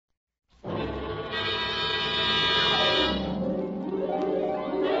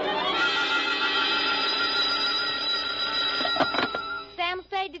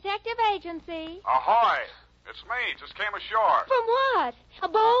Ahoy! It's me. Just came ashore. From what? A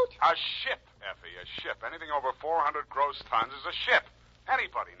boat? A ship, Effie, a ship. Anything over 400 gross tons is a ship.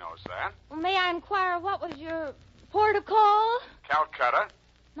 Anybody knows that. Well, may I inquire what was your port of call? Calcutta.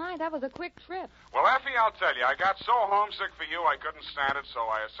 My, that was a quick trip. Well, Effie, I'll tell you, I got so homesick for you I couldn't stand it, so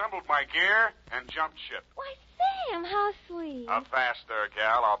I assembled my gear and jumped ship. Why, Sam, how sweet. Up fast there,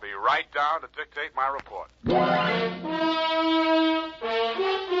 gal. I'll be right down to dictate my report.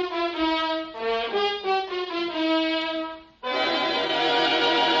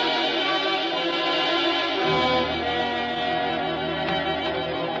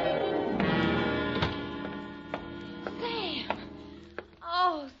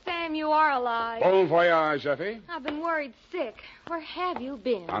 You are alive. Bon voyage, Effie. I've been worried sick. Where have you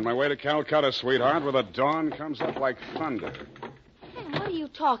been? On my way to Calcutta, sweetheart, where the dawn comes up like thunder. Sam, what are you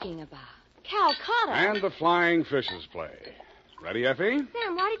talking about? Calcutta? And the flying fishes play. Ready, Effie?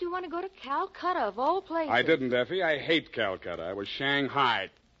 Sam, why did you want to go to Calcutta, of all places? I didn't, Effie. I hate Calcutta. I was Shanghai.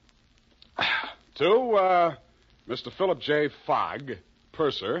 To Mr. Philip J. Fogg,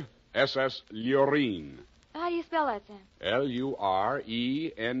 purser, SS Lurene. How do you spell that, Sam? Lurene. Oh,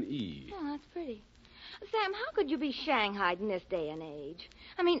 that's pretty. Sam, how could you be shanghaied in this day and age?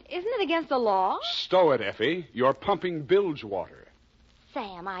 I mean, isn't it against the law? Stow it, Effie. You're pumping bilge water.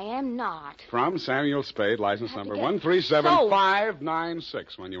 Sam, I am not. From Samuel Spade, license number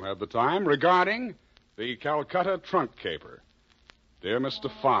 137596, when you have the time, regarding the Calcutta trunk caper. Dear Mr.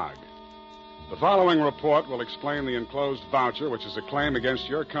 Fogg, the following report will explain the enclosed voucher, which is a claim against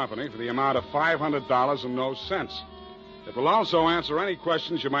your company for the amount of $500 and no cents. It will also answer any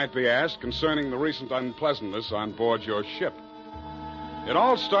questions you might be asked concerning the recent unpleasantness on board your ship. It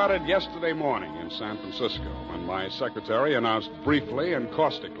all started yesterday morning in San Francisco when my secretary announced briefly and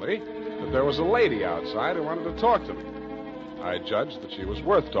caustically that there was a lady outside who wanted to talk to me. I judged that she was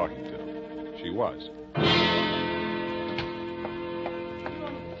worth talking to. She was.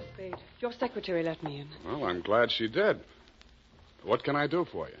 Your secretary let me in. Well, I'm glad she did. What can I do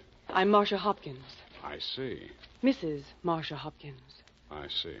for you? I'm Marcia Hopkins. I see. Mrs. Marcia Hopkins. I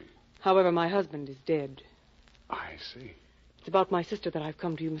see. However, my husband is dead. I see. It's about my sister that I've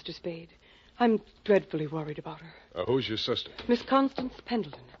come to you, Mr. Spade. I'm dreadfully worried about her. Who's your sister? Miss Constance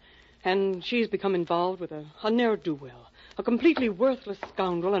Pendleton. And she's become involved with a ne'er-do-well, a completely worthless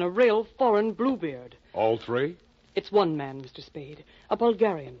scoundrel, and a real foreign bluebeard. All three? It's one man, Mr. Spade, a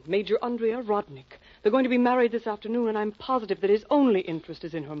Bulgarian, Major Andrea Rodnik. They're going to be married this afternoon, and I'm positive that his only interest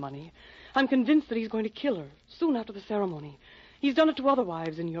is in her money. I'm convinced that he's going to kill her soon after the ceremony. He's done it to other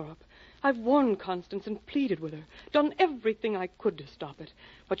wives in Europe. I've warned Constance and pleaded with her, done everything I could to stop it.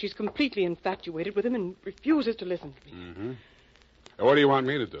 But she's completely infatuated with him and refuses to listen to me. Mm-hmm. What do you want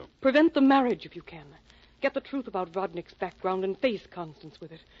me to do? Prevent the marriage if you can. Get the truth about Rodnik's background and face Constance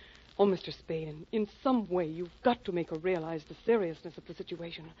with it. Oh, Mr. Spade, in some way you've got to make her realize the seriousness of the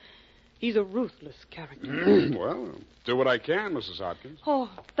situation. He's a ruthless character. Well, do what I can, Mrs. Hopkins. Oh,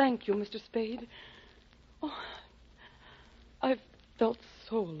 thank you, Mr. Spade. Oh, I've felt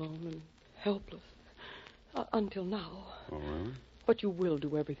so alone and helpless until now. Oh, really? But you will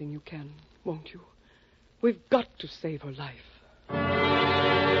do everything you can, won't you? We've got to save her life.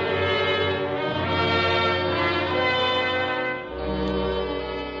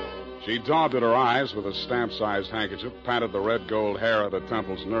 She daubed at her eyes with a stamp-sized handkerchief, patted the red gold hair at her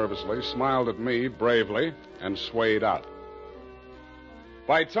temples nervously, smiled at me bravely, and swayed out.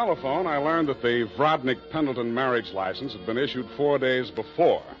 By telephone, I learned that the Vrodnik-Pendleton marriage license had been issued 4 days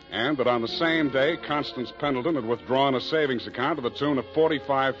before, and that on the same day, Constance Pendleton had withdrawn a savings account to the tune of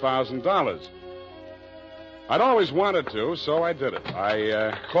 $45,000. I'd always wanted to, so I did it.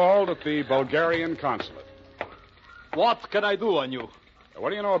 I called at the Bulgarian consulate. What can I do on you? What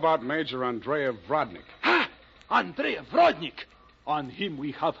do you know about Major Andrea Vrodnik? Ha! Andrea Vrodnik! On him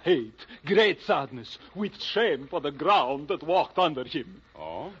we have hate, great sadness, with shame for the ground that walked under him.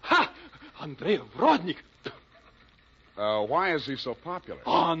 Oh? Ha! Andrea Vrodnik! Why is he so popular?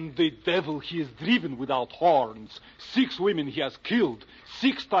 On the devil he is driven without horns. 6 women he has killed.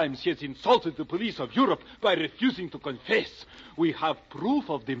 6 times he has insulted the police of Europe by refusing to confess. We have proof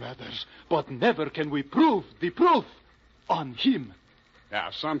of the murders, but never can we prove the proof on him.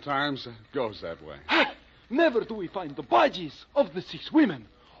 Yeah, sometimes it goes that way. Ha! Never do we find the bodies of the 6 women.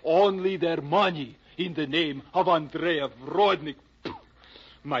 Only their money in the name of Andrea Vrodnik.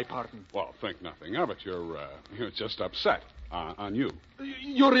 My pardon. Well, think nothing of it. You're just upset on you.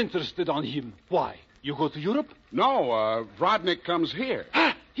 You're interested on him. Why? You go to Europe? No, Vrodnik comes here.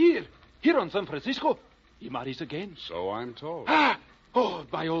 Ah, here on San Francisco. He marries again. So I'm told. Ah, Oh,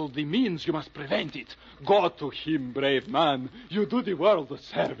 by all the means, you must prevent it. Go to him, brave man. You do the world a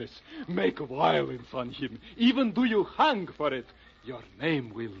service. Make violence on him. Even do you hang for it. Your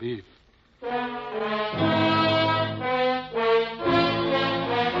name will live.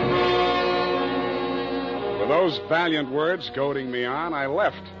 With those valiant words goading me on, I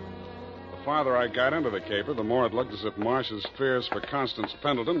left. The farther I got into the caper, the more it looked as if Marcia's fears for Constance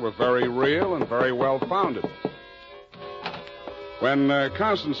Pendleton were very real and very well-founded. When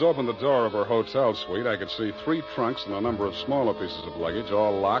Constance opened the door of her hotel suite, I could see 3 trunks and a number of smaller pieces of luggage,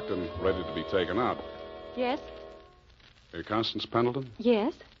 all locked and ready to be taken out. Yes? Constance Pendleton?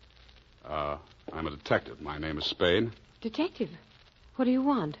 Yes? I'm a detective. My name is Spade. Detective? What do you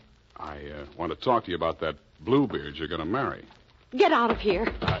want? I want to talk to you about that Bluebeard you're going to marry. Get out of here.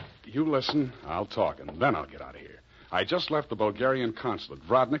 You listen, I'll talk, and then I'll get out of here. I just left the Bulgarian consulate.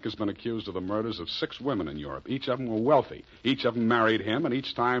 Vrodnik has been accused of the murders of 6 women in Europe. Each of them were wealthy. Each of them married him, and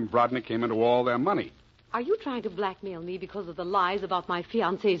each time Vrodnik came into all their money. Are you trying to blackmail me because of the lies about my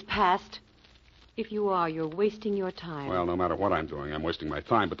fiancé's past? If you are, you're wasting your time. Well, no matter what I'm doing, I'm wasting my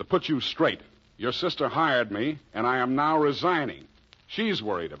time. But to put you straight, your sister hired me, and I am now resigning. She's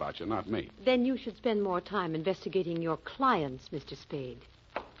worried about you, not me. Then you should spend more time investigating your clients, Mr. Spade.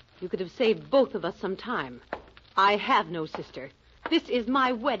 You could have saved both of us some time. I have no sister. This is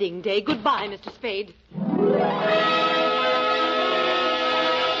my wedding day. Goodbye, Mr. Spade.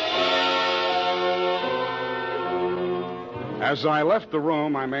 As I left the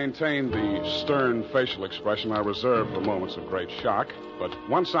room, I maintained the stern facial expression I reserve for moments of great shock. But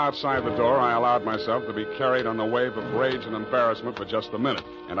once outside the door, I allowed myself to be carried on the wave of rage and embarrassment for just a minute,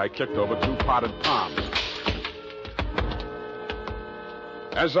 and I kicked over 2 potted palms.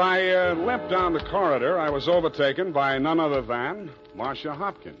 As I limped down the corridor, I was overtaken by none other than Marcia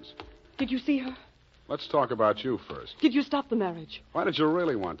Hopkins. Did you see her? Let's talk about you first. Did you stop the marriage? Why did you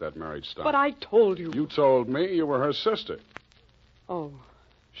really want that marriage stopped? But I told you. You told me you were her sister. Oh.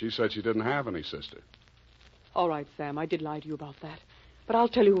 She said she didn't have any sister. All right, Sam, I did lie to you about that. But I'll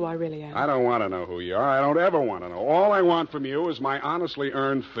tell you who I really am. I don't want to know who you are. I don't ever want to know. All I want from you is my honestly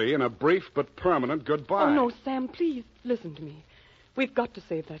earned fee and a brief but permanent goodbye. Oh, no, Sam, please listen to me. We've got to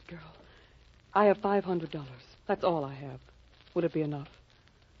save that girl. I have $500. That's all I have. Would it be enough?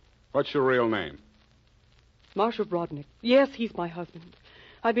 What's your real name? Marshal Brodnick. Yes, he's my husband.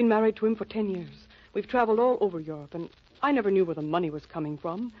 I've been married to him for 10 years. We've traveled all over Europe, and I never knew where the money was coming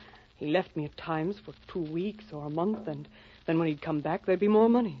from. He left me at times for 2 weeks or a month, and then when he'd come back, there'd be more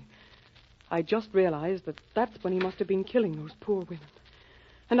money. I just realized that that's when he must have been killing those poor women.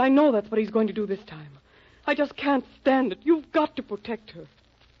 And I know that's what he's going to do this time. I just can't stand it. You've got to protect her.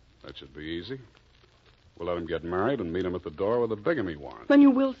 That should be easy. We'll let him get married and meet him at the door with a bigamy warrant. Then you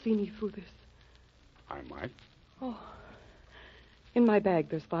will see me through this. I might. Oh. In my bag,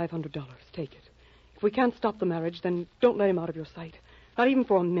 there's $500. Take it. If we can't stop the marriage, then don't let him out of your sight. Not even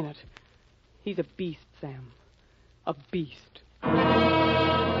for a minute. He's a beast, Sam. A beast.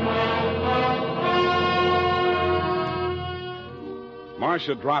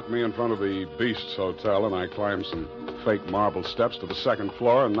 Marcia dropped me in front of the Beast's Hotel, and I climbed some fake marble steps to the 2nd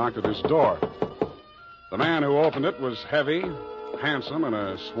floor and knocked at his door. The man who opened it was heavy, handsome in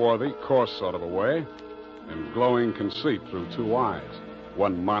a swarthy, coarse sort of a way, and glowing conceit through 2 eyes.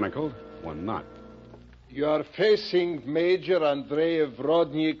 One monocled, one not. You are facing Major Andrei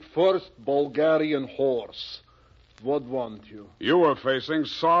Vrodnik, 1st Bulgarian Horse. What want you? You were facing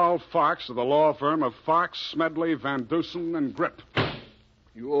Saul Fox of the law firm of Fox, Smedley, Van Dusen, and Grip.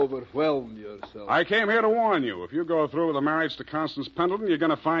 You overwhelmed yourself. I came here to warn you. If you go through with the marriage to Constance Pendleton, you're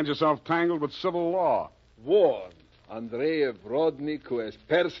going to find yourself tangled with civil law. Warn Andrei Vrodnik, who has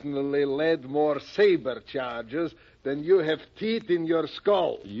personally led more saber charges than you have teeth in your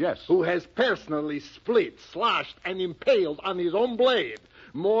skull. Yes. Who has personally split, slashed, and impaled on his own blade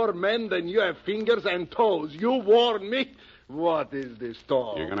more men than you have fingers and toes. You warn me? What is this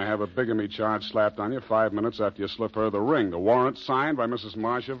talk? You're going to have a bigamy charge slapped on you 5 minutes after you slip her the ring. The warrant signed by Mrs.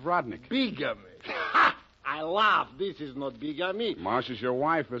 Marcia Vrodnik. Bigamy? Ha! I laugh. This is not bigamy. Marcia's your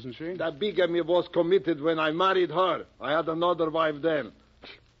wife, isn't she? That bigamy was committed when I married her. I had another wife then.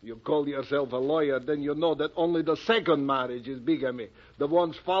 You call yourself a lawyer, then you know that only the 2nd marriage is bigamy. The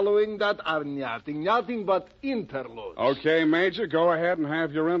ones following that are nothing but interludes. Okay, Major, go ahead and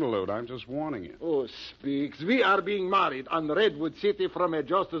have your interlude. I'm just warning you. Oh, speaks. We are being married on Redwood City from a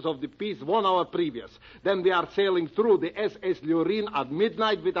justice of the peace 1 hour previous. Then we are sailing through the SS Lurin at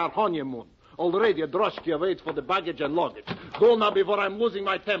midnight with our honeymoon. Already a droshky waits for the baggage and luggage. Go now before I'm losing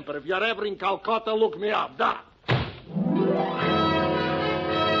my temper. If you're ever in Calcutta, look me up. Da!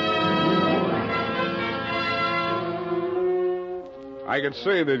 I could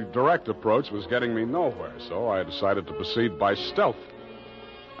see the direct approach was getting me nowhere, so I decided to proceed by stealth.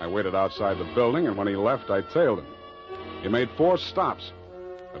 I waited outside the building, and when he left, I tailed him. He made 4 stops.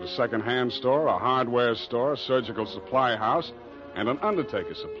 At a second-hand store, a hardware store, a surgical supply house, and an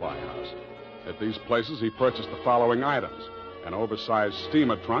undertaker supply house. At these places, he purchased the following items: an oversized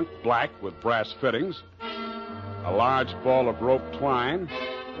steamer trunk, black with brass fittings, a large ball of rope twine,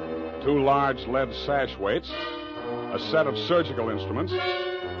 2 large lead sash weights, a set of surgical instruments,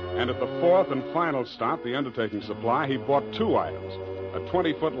 and at the 4th and final stop, the undertaking supply, he bought 2 items: a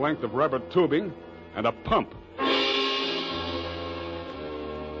 20-foot length of rubber tubing and a pump.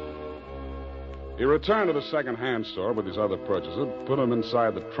 He returned to the second-hand store with his other purchases, put them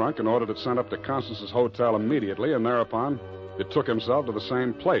inside the trunk, and ordered it sent up to Constance's hotel immediately, and thereupon it took himself to the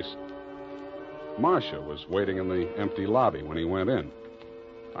same place. Marcia was waiting in the empty lobby when he went in.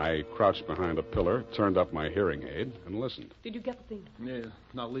 I crouched behind a pillar, turned up my hearing aid, and listened. Did you get the thing? Yeah.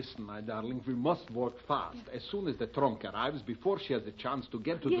 Now listen, my darling. We must work fast. As soon as the trunk arrives, before she has a chance to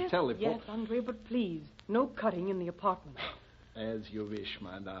get to the telephone... Yes, Andre, but please, no cutting in the apartment. As you wish,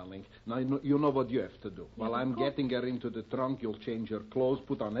 my darling. Now, you know what you have to do. While I'm getting her into the trunk, you'll change her clothes,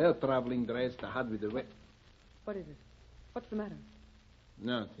 put on her traveling dress, the hat with the... What is it? What's the matter?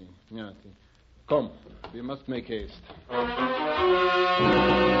 Nothing. Come, we must make haste.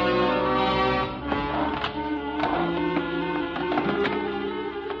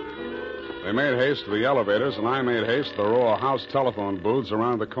 They made haste to the elevators, and I made haste to the row of house telephone booths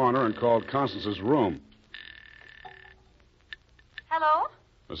around the corner and called Constance's room. Hello?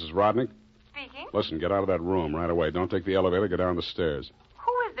 Mrs. Rodnick? Speaking. Listen, get out of that room right away. Don't take the elevator. Go down the stairs.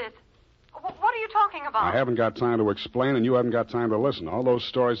 Who is this? What are you talking about? I haven't got time to explain, and you haven't got time to listen. All those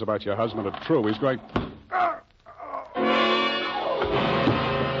stories about your husband are true. He's going... Hello?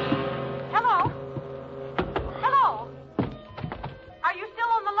 Hello? Are you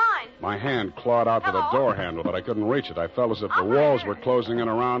still on the line? My hand clawed out to the door handle, but I couldn't reach it. I felt as if the walls were closing in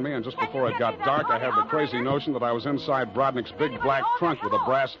around me, and just before it got dark, I had the crazy notion that I was inside Brodnick's big black trunk with the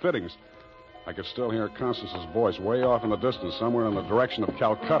brass fittings. I could still hear Constance's voice way off in the distance, somewhere in the direction of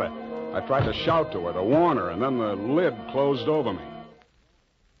Calcutta. I tried to shout to her, to warn her, and then the lid closed over me.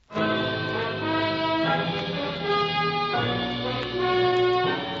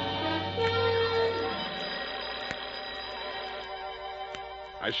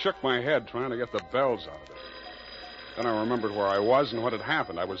 I shook my head trying to get the bells out of it. Then I remembered where I was and what had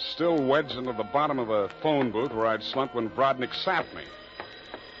happened. I was still wedged into the bottom of a phone booth where I'd slumped when Brodnick sapped me.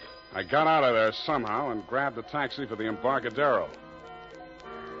 I got out of there somehow and grabbed a taxi for the Embarcadero.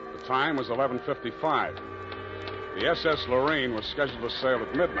 The time was 11:55. The SS Lorraine was scheduled to sail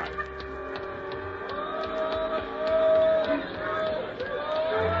at midnight.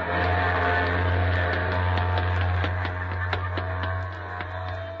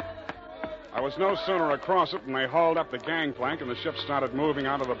 I was no sooner across it than they hauled up the gangplank and the ship started moving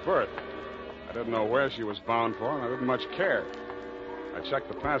out of the berth. I didn't know where she was bound for, and I didn't much care. I checked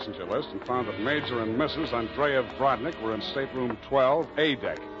the passenger list and found that Major and Mrs. Andreev Brodnick were in stateroom 12, A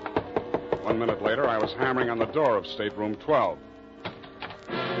deck. 1 minute later, I was hammering on the door of stateroom 12.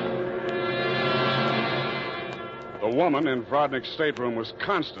 The woman in Brodnick's stateroom was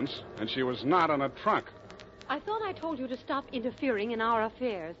Constance, and she was not in a trunk. I thought I told you to stop interfering in our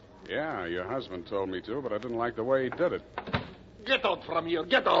affairs. Yeah, your husband told me to, but I didn't like the way he did it. Get out from here.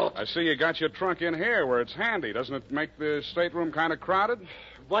 Get out. I see you got your trunk in here where it's handy. Doesn't it make the stateroom kind of crowded?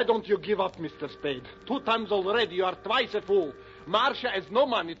 Why don't you give up, Mr. Spade? 2 times already, you are twice a fool. Marcia has no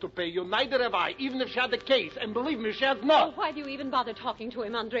money to pay you, neither have I, even if she had a case. And believe me, she has not. Oh, why do you even bother talking to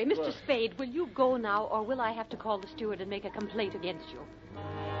him, Andre? Mr. Spade, will you go now, or will I have to call the steward and make a complaint against you?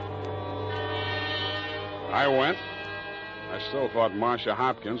 I went. I still thought Marcia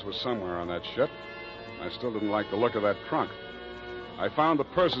Hopkins was somewhere on that ship. I still didn't like the look of that trunk. I found the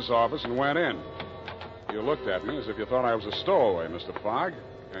purser's office and went in. You looked at me as if you thought I was a stowaway, Mr. Fogg,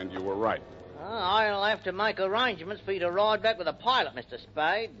 and you were right. I'll have to make arrangements for you to ride back with a pilot, Mr.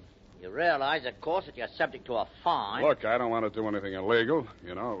 Spade. You realize, of course, that you're subject to a fine. Look, I don't want to do anything illegal.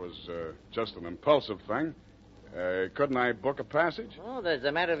 You know, it was just an impulsive thing. Couldn't I book a passage? Oh, there's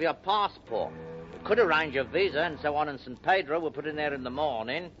the matter of your passport. We could arrange your visa and so on in St. Pedro. We'll put in there in the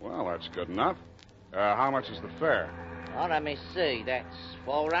morning. Well, that's good enough. How much is the fare? Oh, let me see. That's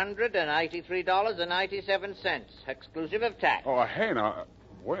 $483.87, exclusive of tax. Oh, hey, now,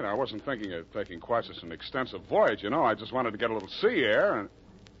 wait, I wasn't thinking of taking quite such an extensive voyage, you know. I just wanted to get a little sea air and...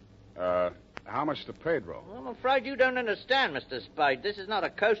 how much to Pedro? I'm afraid you don't understand, Mr. Spade. This is not a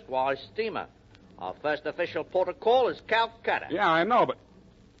coastwise steamer. Our first official port of call is Calcutta. Yeah, I know, but...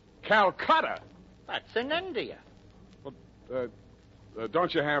 Calcutta? That's in India. Well,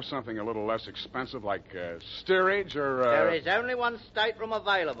 don't you have something a little less expensive, like steerage or... There is only one stateroom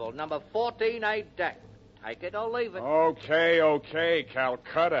available, number 14A deck. Take it or leave it. Okay,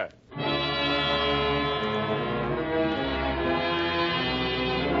 Calcutta.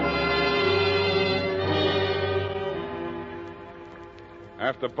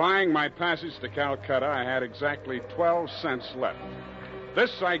 After buying my passage to Calcutta, I had exactly 12 cents left.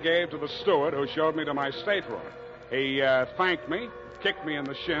 This I gave to the steward who showed me to my stateroom. He thanked me, kicked me in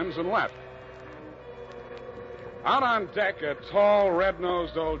the shins, and left. Out on deck, a tall,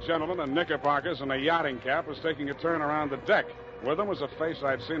 red-nosed old gentleman in knickerbockers and a yachting cap was taking a turn around the deck. With him was a face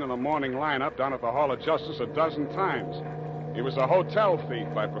I'd seen in the morning lineup down at the Hall of Justice a dozen times. He was a hotel thief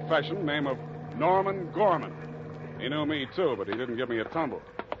by profession, name of Norman Gorman. He knew me, too, but he didn't give me a tumble.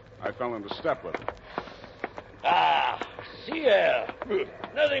 I fell into step with him. Ah, sea air.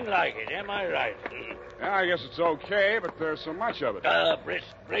 Nothing like it, am I right? Yeah, I guess it's okay, but there's so much of it. Brisk,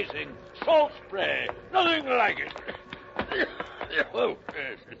 bracing, salt spray. Nothing like it. Oh,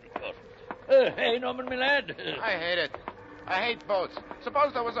 hey, Norman, my lad. I hate it. I hate boats.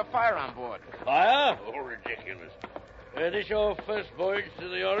 Suppose there was a fire on board. Fire? Oh, ridiculous. This your first voyage to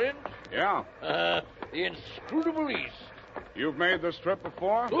the Orient? Yeah. The inscrutable East. You've made this trip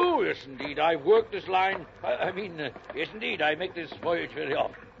before? Oh, yes, indeed. I've worked this line. Yes, indeed. I make this voyage very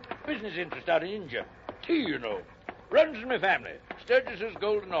often. Business interest out in India. Tea, you know. Runs in my family. Sturgis's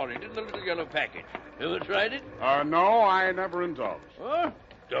Golden Orient in the little yellow package. Ever tried it? No, I never indulged. Huh?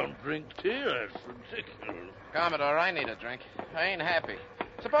 Don't drink tea. That's ridiculous. Commodore, I need a drink. I ain't happy.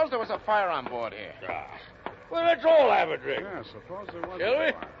 Suppose there was a fire on board here. Well, let's all have a drink. Yeah, suppose there was Shall a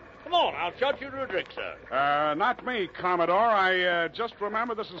we? fire. Come on, I'll shot you to a drink, sir. Not me, Commodore. I just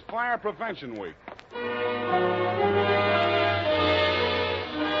remember this is Fire Prevention Week.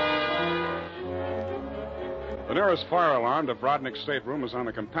 The nearest fire alarm to Brodnick's stateroom was on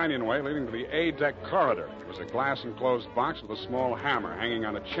the companionway leading to the A-deck corridor. It was a glass-enclosed box with a small hammer hanging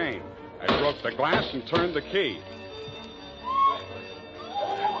on a chain. I broke the glass and turned the key.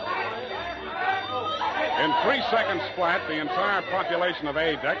 In 3 seconds flat, the entire population of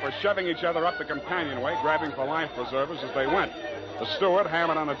A-deck were shoving each other up the companionway, grabbing for life preservers as they went. The steward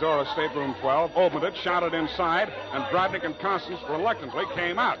hammered on the door of stateroom 12, opened it, shouted inside, and Brodnick and Constance reluctantly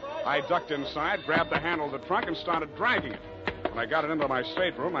came out. I ducked inside, grabbed the handle of the trunk, and started dragging it. When I got it into my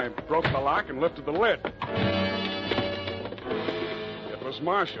stateroom, I broke the lock and lifted the lid. It was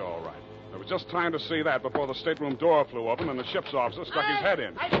Marcia, all right. There was just time to see that before the stateroom door flew open and the ship's officer stuck his head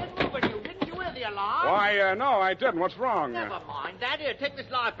in. I didn't move with you. Didn't you hear the alarm? Why, no, I didn't. What's wrong? Never mind that. Here, take this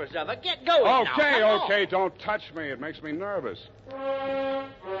life preserver. Get going now. Okay, Come on. okay, don't touch me. It makes me nervous.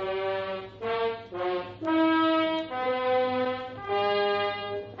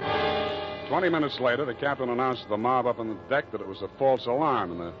 20 minutes later, the captain announced to the mob up on the deck that it was a false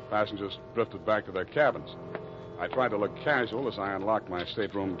alarm, and the passengers drifted back to their cabins. I tried to look casual as I unlocked my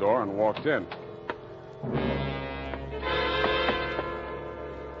stateroom door and walked in.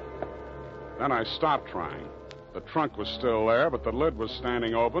 Then I stopped trying. The trunk was still there, but the lid was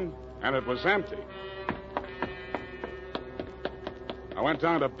standing open, and it was empty. I went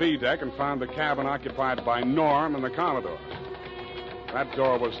down to B deck and found the cabin occupied by Norm and the Commodore. That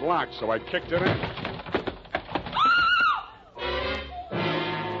door was locked, so I kicked it in.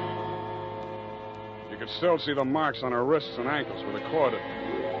 You could still see the marks on her wrists and ankles where the cord had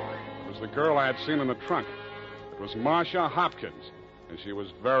been. It was the girl I had seen in the trunk. It was Marcia Hopkins, and she was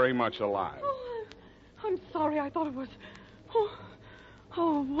very much alive. Oh, I'm sorry. I thought it was...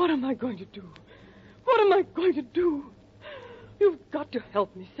 Oh, what am I going to do? What am I going to do? You've got to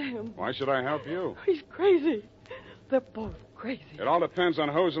help me, Sam. Why should I help you? He's crazy. They're both crazy. It all depends on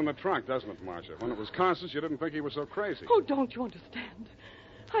who's in the trunk, doesn't it, Marcia? When it was Constance, you didn't think he was so crazy. Oh, don't you understand?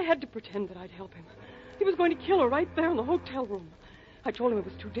 I had to pretend that I'd help him. He was going to kill her right there in the hotel room. I told him it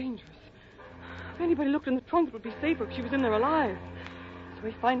was too dangerous. If anybody looked in the trunk, it would be safer if she was in there alive. So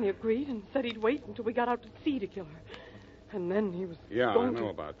he finally agreed and said he'd wait until we got out to sea to kill her. And then he was Yeah, I going know to...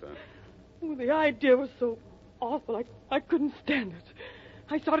 about that. Oh, the idea was so awful, I couldn't stand it.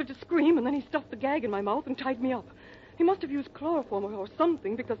 I started to scream, and then he stuffed the gag in my mouth and tied me up. He must have used chloroform or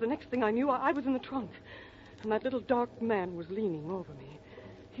something, because the next thing I knew, I was in the trunk. And that little dark man was leaning over me.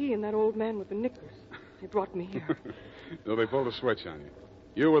 He and that old man with the knickers. They brought me here. So they pulled a switch on you.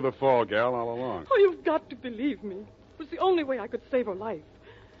 You were the fall gal all along. Oh, you've got to believe me. It was the only way I could save her life.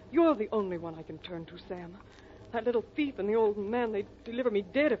 You're the only one I can turn to, Sam. That little thief and the old man, they'd deliver me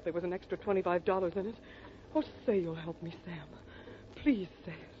dead if there was an extra $25 in it. Oh, say you'll help me, Sam. Please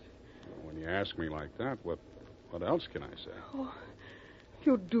say it. When you ask me like that, what else can I say? Oh,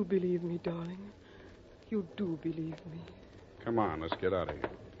 you do believe me, darling. You do believe me. Come on, let's get out of here.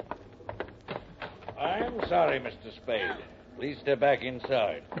 I'm sorry, Mr. Spade. Please step back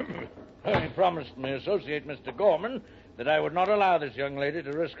inside. I promised my associate, Mr. Gorman, that I would not allow this young lady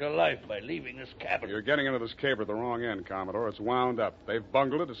to risk her life by leaving this cabin. You're getting into this caper at the wrong end, Commodore. It's wound up. They've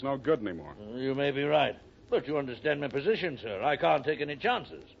bungled it. It's no good anymore. You may be right. But you understand my position, sir. I can't take any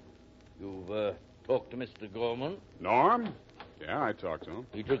chances. You've talked to Mr. Gorman? Norm? Yeah, I talked to him.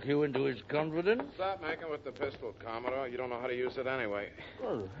 He took you into his confidence? Stop making with the pistol, Commodore. You don't know how to use it anyway.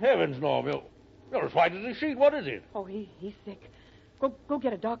 Oh, heavens, Norm. You're as white as a sheet. What is it? Oh, he's sick. Go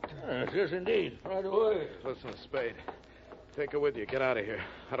get a doctor. Yes, indeed. Right away. Listen, Spade. Take her with you. Get out of here.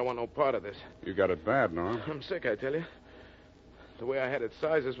 I don't want no part of this. You got it bad, Norm. I'm sick, I tell you. The way I had it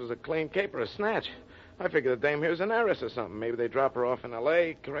sized, this was a clean caper, a snatch. I figured the dame here's an heiress or something. Maybe they drop her off in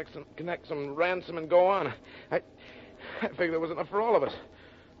L.A., connect some ransom, and go on. I figured there was enough for all of us.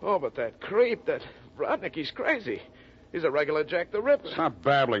 Oh, but that creep, that Rodnick, he's crazy. He's a regular Jack the Ripper. Stop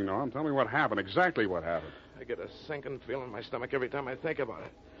babbling, Norm. Tell me what happened, exactly what happened. I get a sinking feeling in my stomach every time I think about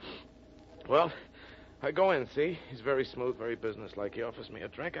it. Well, I go in, see? He's very smooth, very businesslike. He offers me a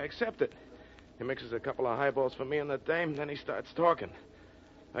drink. I accept it. He mixes a couple of highballs for me and the dame, then he starts talking.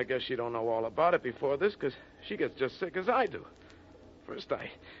 I guess she don't know all about it before this, because she gets just sick as I do. First,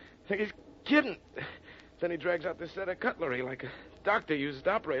 I think he's kidding. Then he drags out this set of cutlery like a doctor uses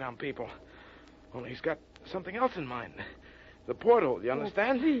to operate on people. Only he's got something else in mind. The porthole, you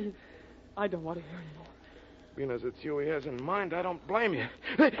understand? Oh, please. I don't want to hear anymore. Being as it's you he has in mind, I don't blame you.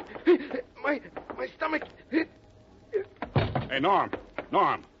 My stomach. Hey, Norm.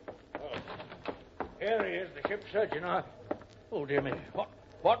 Norm. Here he is, the ship's surgeon. Oh, dear me. What?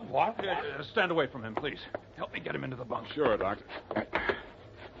 Stand away from him, please. Help me get him into the bunk. Sure, Doctor.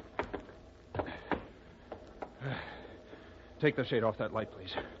 Take the shade off that light,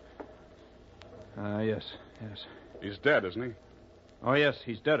 please. Yes. He's dead, isn't he? Oh, yes,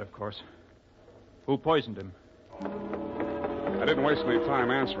 he's dead, of course. Who poisoned him? I didn't waste any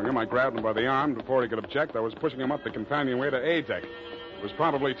time answering him. I grabbed him by the arm. Before he could object, I was pushing him up the companionway to A deck. It was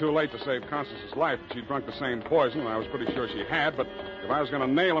probably too late to save Constance's life. She'd drunk the same poison, and I was pretty sure she had, but if I was going to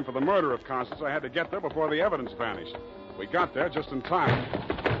nail him for the murder of Constance, I had to get there before the evidence vanished. We got there just in time.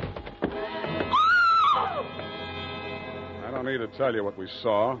 I don't need to tell you what we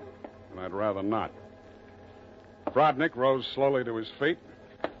saw, and I'd rather not. Rodnick rose slowly to his feet,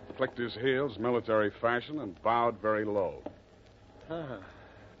 clicked his heels military fashion, and bowed very low.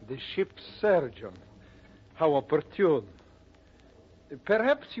 The ship's surgeon. How opportune.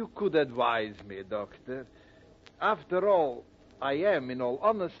 Perhaps you could advise me, Doctor. After all, I am, in all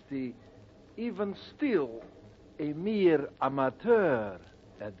honesty, even still, a mere amateur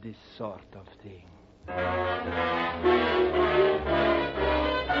at this sort of thing.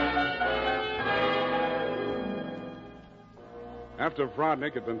 After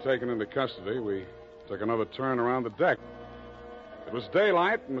Rodnick had been taken into custody, we took another turn around the deck. It was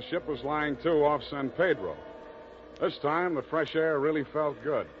daylight, and the ship was lying to off San Pedro. This time, the fresh air really felt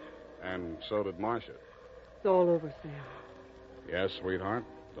good, and so did Marcia. It's all over, Sam. Yes, sweetheart,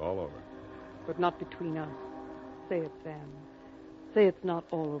 it's all over. But not between us. Say it, Sam. Say it's not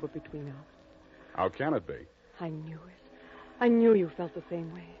all over between us. How can it be? I knew it. I knew you felt the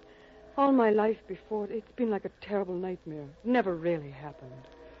same way. All my life before, it's been like a terrible nightmare. It never really happened.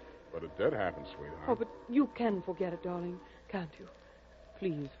 But it did happen, sweetheart. Oh, but you can forget it, darling, can't you?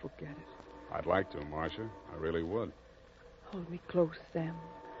 Please forget it. I'd like to, Marcia. I really would. Hold me close, Sam.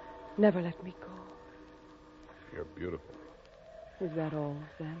 Never let me go. You're beautiful. Is that all,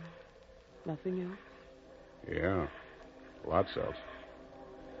 Sam? Nothing else? Yeah, lots else.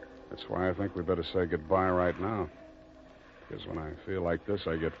 That's why I think we better say goodbye right now. Because when I feel like this,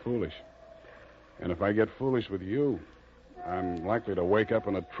 I get foolish. And if I get foolish with you, I'm likely to wake up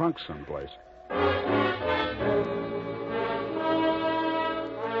in a trunk someplace.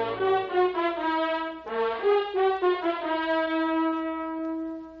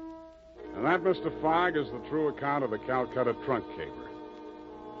 And that, Mr. Fogg, is the true account of the Calcutta trunk caper.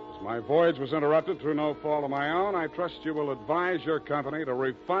 As my voyage was interrupted through no fault of my own, I trust you will advise your company to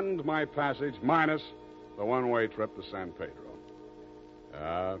refund my passage minus the one-way trip to San Pedro.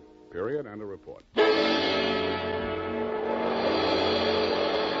 Period, and a report.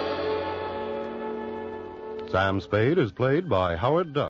 Sam Spade is played by Howard Duck.